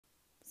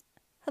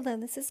Hello,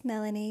 this is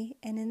Melanie,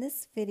 and in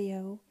this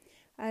video,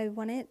 I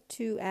wanted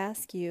to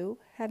ask you,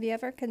 have you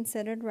ever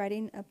considered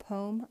writing a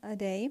poem a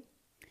day?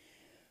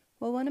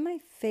 Well, one of my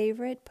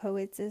favorite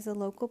poets is a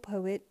local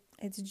poet.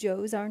 It's Joe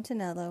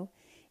Zartanello,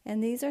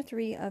 and these are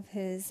three of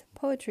his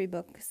poetry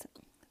books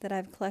that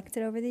I've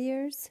collected over the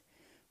years.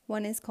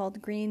 One is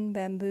called Green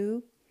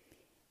Bamboo,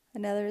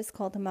 another is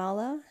called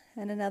Mala,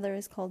 and another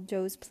is called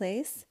Joe's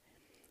Place,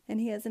 and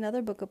he has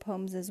another book of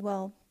poems as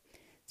well.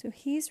 So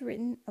he's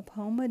written a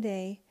poem a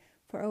day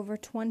for over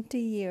 20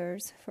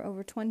 years,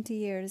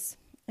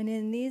 and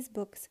in these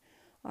books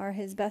are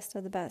his best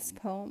of the best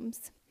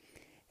poems.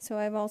 So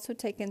I've also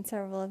taken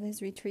several of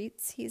his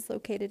retreats. He's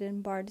located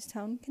in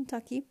Bardstown,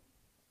 Kentucky.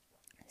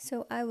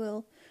 So I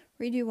will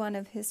read you one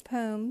of his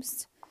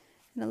poems,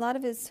 and a lot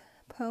of his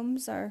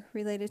poems are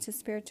related to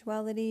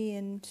spirituality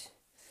and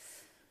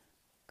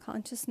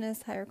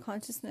consciousness, higher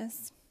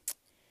consciousness.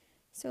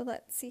 So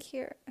let's see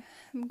here.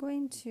 I'm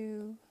going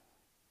to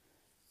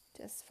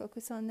just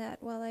focus on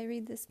that while I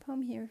read this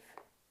poem here.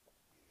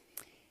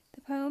 The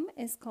poem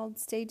is called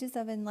Stages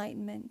of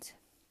Enlightenment.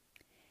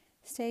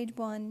 Stage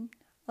 1,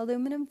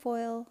 aluminum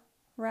foil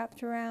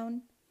wrapped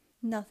around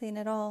nothing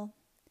at all.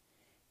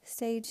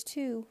 Stage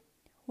 2,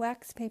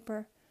 wax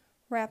paper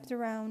wrapped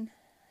around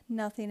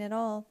nothing at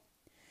all.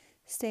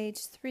 Stage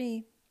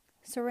 3,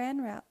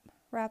 saran wrap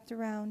wrapped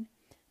around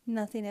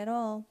nothing at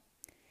all.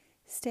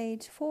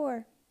 Stage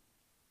 4,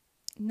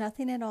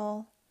 nothing at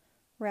all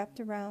wrapped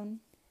around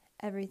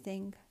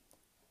everything.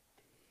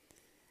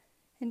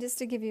 And just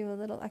to give you a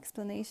little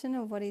explanation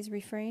of what he's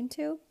referring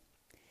to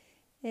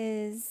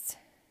is,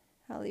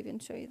 I'll even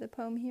show you the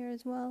poem here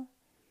as well.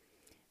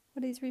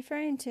 What he's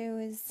referring to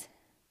is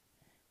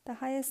the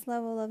highest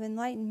level of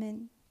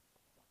enlightenment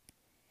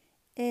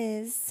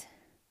is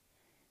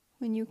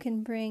when you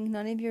can bring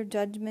none of your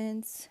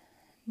judgments,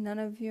 none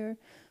of your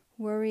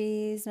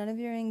worries, none of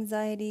your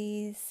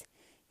anxieties,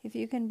 if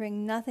you can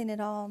bring nothing at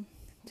all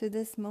to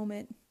this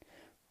moment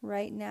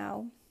right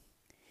now.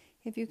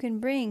 If you can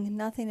bring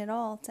nothing at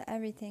all to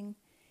everything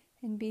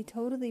and be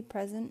totally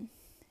present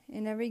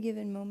in every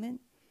given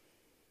moment,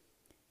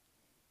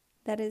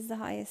 that is the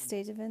highest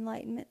stage of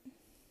enlightenment.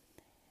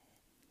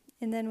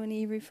 And then when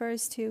he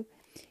refers to,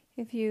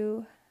 if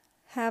you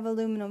have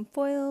aluminum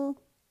foil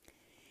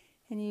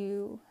and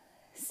you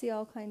see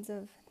all kinds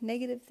of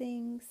negative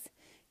things,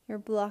 you're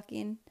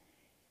blocking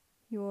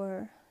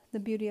the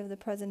beauty of the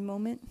present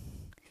moment.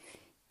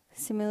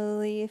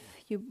 Similarly, if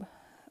you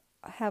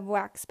have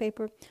wax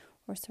paper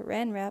or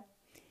saran wrap,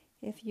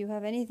 if you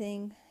have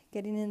anything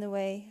getting in the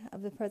way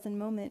of the present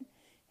moment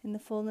and the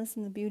fullness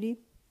and the beauty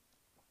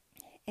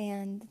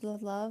and the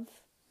love,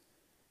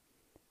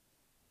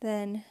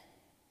 then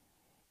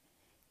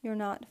you're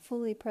not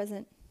fully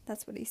present.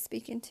 That's what he's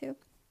speaking to.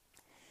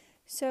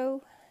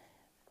 So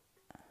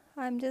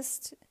I'm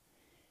just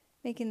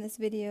making this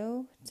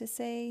video to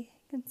say,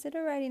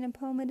 consider writing a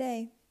poem a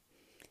day.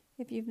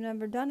 If you've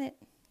never done it,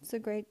 it's a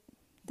great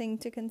thing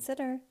to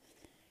consider.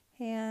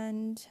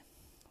 And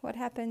what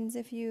happens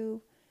if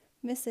you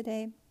miss a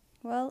day?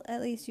 Well,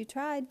 at least you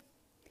tried.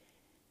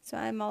 So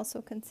I'm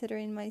also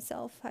considering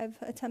myself.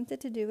 I've attempted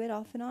to do it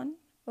off and on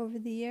over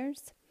the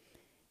years,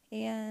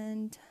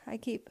 and I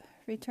keep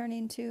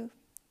returning to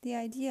the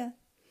idea,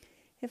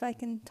 if I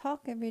can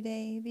talk every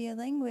day via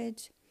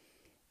language,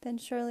 then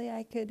surely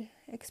I could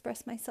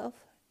express myself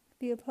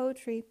via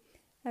poetry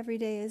every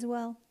day as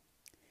well.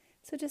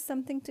 So just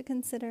something to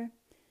consider.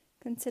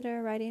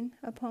 Consider writing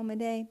a poem a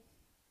day.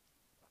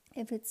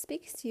 If it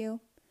speaks to you,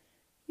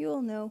 you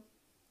will know,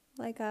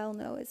 like I'll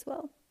know as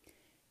well.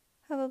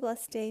 Have a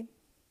blessed day.